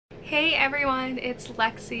Hey everyone, it's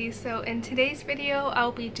Lexie. So in today's video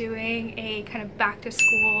I'll be doing a kind of back to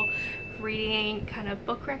school reading kind of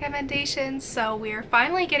book recommendations. So we're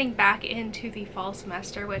finally getting back into the fall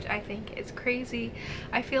semester, which I think is crazy.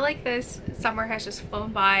 I feel like this summer has just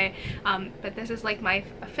flown by, but this is like my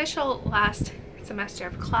official last semester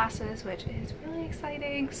of classes, which is really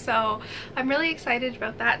exciting. So I'm really excited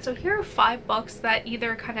about that. So here are 5 books that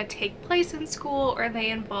either kind of take place in school or they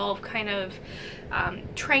involve kind of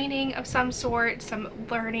training of some sort, some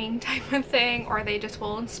learning type of thing, or they just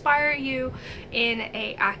will inspire you in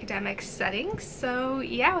a academic setting. So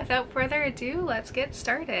yeah, without further ado, let's get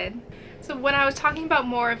started. So when I was talking about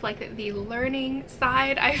more of like the learning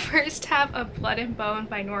side, I first have A Blood and Bone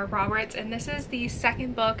by Nora Roberts, and this is the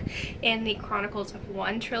second book in the Chronicles of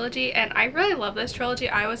One trilogy, and I really love this trilogy.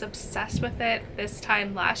 I was obsessed with it this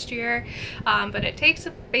time last year, but it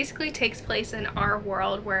basically takes place in our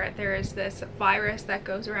world where there is this virus that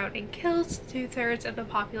goes around and kills 2/3 of the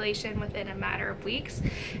population within a matter of weeks,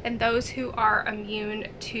 and those who are immune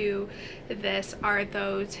to this are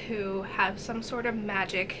those who have some sort of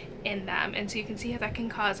magic in them, and so you can see how that can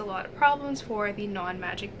cause a lot of problems for the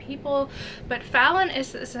non-magic people. But Fallon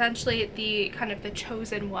is essentially the kind of the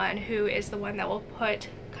chosen one, who is the one that will put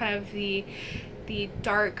kind of the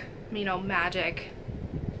dark, magic,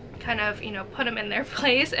 kind of, put them in their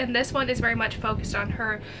place. And this one is very much focused on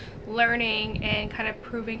her learning and kind of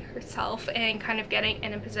proving herself and kind of getting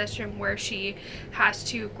in a position where she has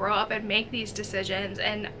to grow up and make these decisions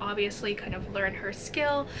and obviously kind of learn her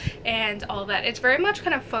skill and all that. It's very much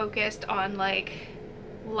kind of focused on like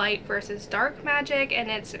light versus dark magic, and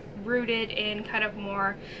it's rooted in kind of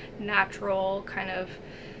more natural kind of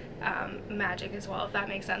magic as well, if that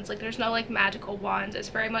makes sense. Like there's no like magical wands. It's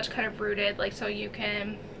very much kind of rooted, like, so you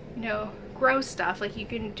can grow stuff, like you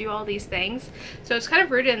can do all these things, so it's kind of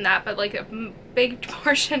rooted in that. But like a big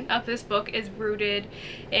portion of this book is rooted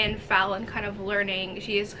in Fallon kind of learning.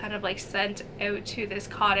 She is kind of like sent out to this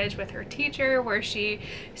cottage with her teacher where she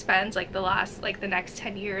spends like the next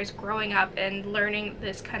 10 years growing up and learning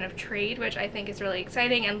this kind of trade, which I think is really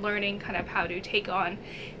exciting, and learning kind of how to take on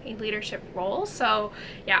a leadership role. So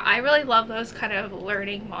yeah, I really love those kind of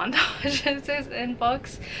learning montages in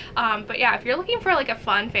books. But yeah, if you're looking for like a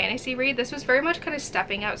fun fantasy read, this was very much kind of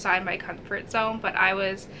stepping outside my comfort zone, but I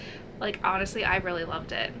was like, honestly, I really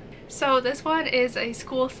loved it. So this one is a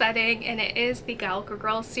school setting, and it is the Gallagher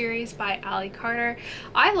Girls series by Ali Carter.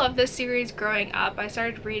 I love this series growing up. I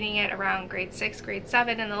started reading it around grade 6, grade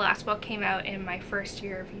 7, and the last book came out in my first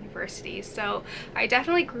year of university. So I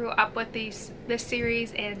definitely grew up with this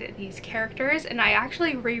series and these characters, and I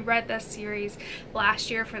actually reread this series last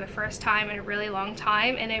year for the first time in a really long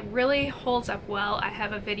time, and it really holds up well. I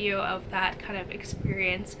have a video of that kind of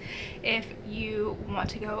experience if you want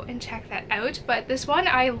to go and check that out. But this one,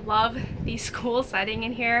 I love the school setting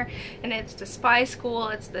in here, and it's the spy school.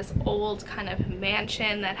 It's this old kind of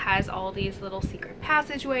mansion that has all these little secret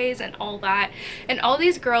passageways and all that, and all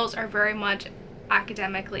these girls are very much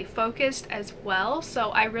academically focused as well.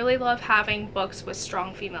 So I really love having books with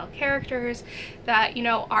strong female characters that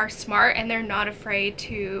are smart, and they're not afraid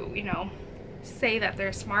to say that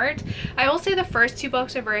they're smart. I will say the first 2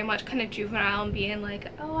 books are very much kind of juvenile and being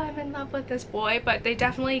like, oh, I'm in love with this boy, but they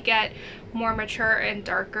definitely get more mature and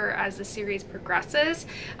darker as the series progresses.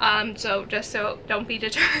 So don't be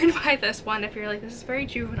deterred by this one if you're like, this is very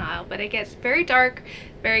juvenile, but it gets very dark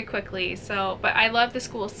very quickly. So, but I love the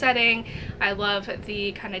school setting. I love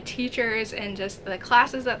the kind of teachers and just the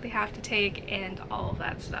classes that they have to take and all of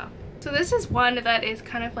that stuff. So this is one that is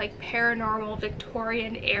kind of like paranormal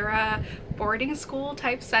Victorian era boarding school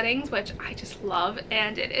type settings, which I just love,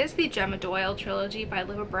 and it is the Gemma Doyle trilogy by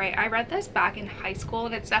Libba Bray. I read this back in high school,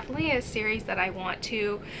 and it's definitely a series that I want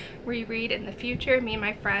to reread in the future. Me and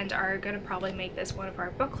my friend are going to probably make this one of our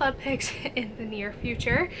book club picks in the near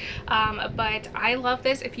future. But I love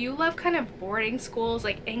this. If you love kind of boarding schools,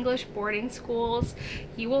 like English boarding schools,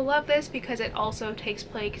 you will love this because it also takes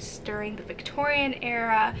place during the Victorian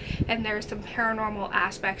era, and there's some paranormal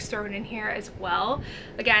aspects thrown in here as well.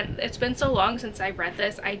 Again, it's been so long since I read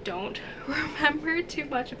this, I don't remember too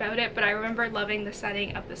much about it, but I remember loving the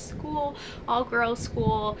setting of the school, all girls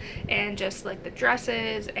school, and just like the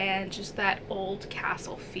dresses and just that old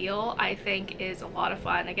castle feel. I think is a lot of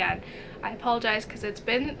fun. Again, I apologize because it's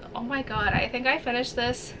been, oh my god, I think I finished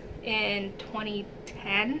this in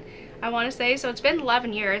 2010, I want to say. So it's been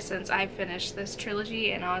 11 years since I finished this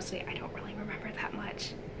trilogy, and honestly I don't really remember that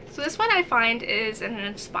much. So this one I find is an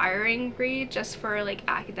inspiring read just for like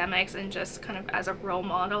academics and just kind of as a role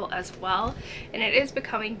model as well. And it is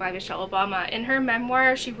Becoming by Michelle Obama. In her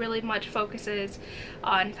memoir, she really much focuses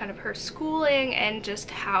on kind of her schooling and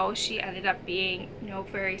just how she ended up being, you know,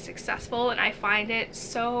 very successful. And I find it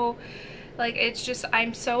so, like, it's just,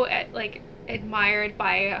 I'm so like admired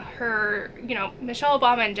by her, you know, Michelle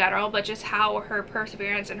Obama in general, but just how her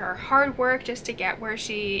perseverance and her hard work just to get where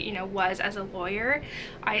she, you know, was as a lawyer,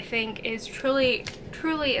 I think is truly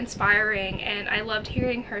inspiring. And I loved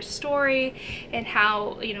hearing her story and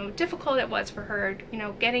how, you know, difficult it was for her, you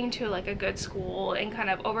know, getting to like a good school and kind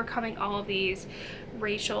of overcoming all of these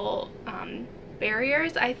racial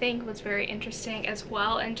barriers. I think was very interesting as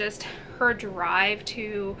well, and just her drive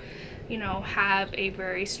to, you know, have a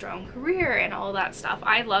very strong career and all that stuff.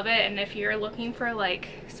 I love it. And if you're looking for like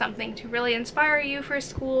something to really inspire you for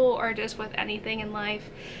school or just with anything in life,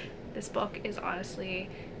 this book is honestly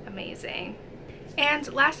amazing.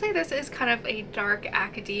 And lastly, this is kind of a dark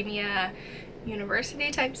academia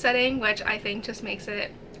university type setting, which I think just makes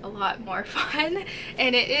it a lot more fun,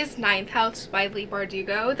 and it is Ninth House by Leigh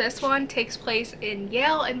Bardugo. This one takes place in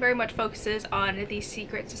Yale and very much focuses on these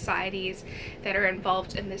secret societies that are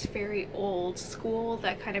involved in this very old school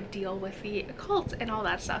that kind of deal with the occult and all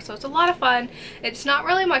that stuff. So it's a lot of fun. It's not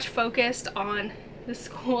really much focused on the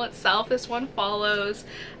school itself. This one follows,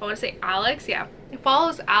 I want to say Alex, yeah, it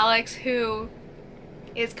follows Alex, who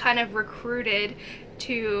is kind of recruited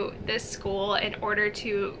to this school in order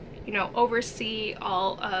to, you know, oversee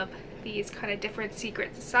all of these kind of different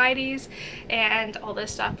secret societies and all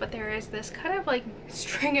this stuff. But there is this kind of like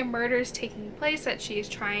string of murders taking place that she's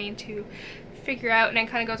trying to figure out, and it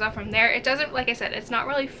kind of goes off from there. It doesn't, like I said, it's not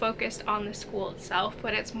really focused on the school itself,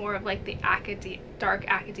 but it's more of like the dark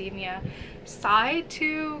academia side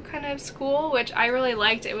to kind of school, which I really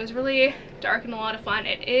liked. It was really dark and a lot of fun.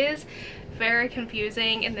 It is very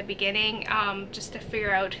confusing in the beginning, just to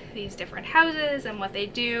figure out these different houses and what they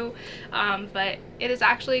do, but it is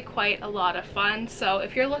actually quite a lot of fun. So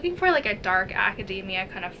if you're looking for like a dark academia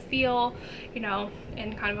kind of feel, you know,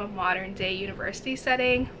 in kind of a modern day university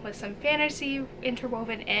setting with some fantasy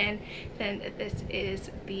interwoven in, then this is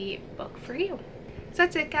the book for you. So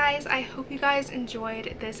that's it, guys. I hope you guys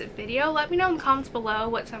enjoyed this video. Let me know in the comments below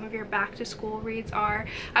what some of your back to school reads are.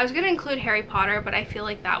 I was going to include Harry Potter, but I feel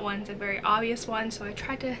like that one's a very obvious one, so I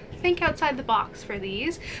tried to think outside the box for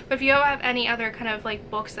these. But if you have any other kind of like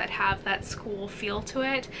books that have that school feel to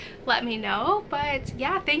it, let me know. But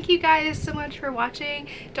yeah, thank you guys so much for watching.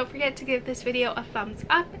 Don't forget to give this video a thumbs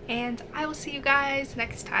up, and I will see you guys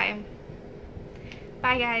next time.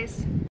 Bye, guys.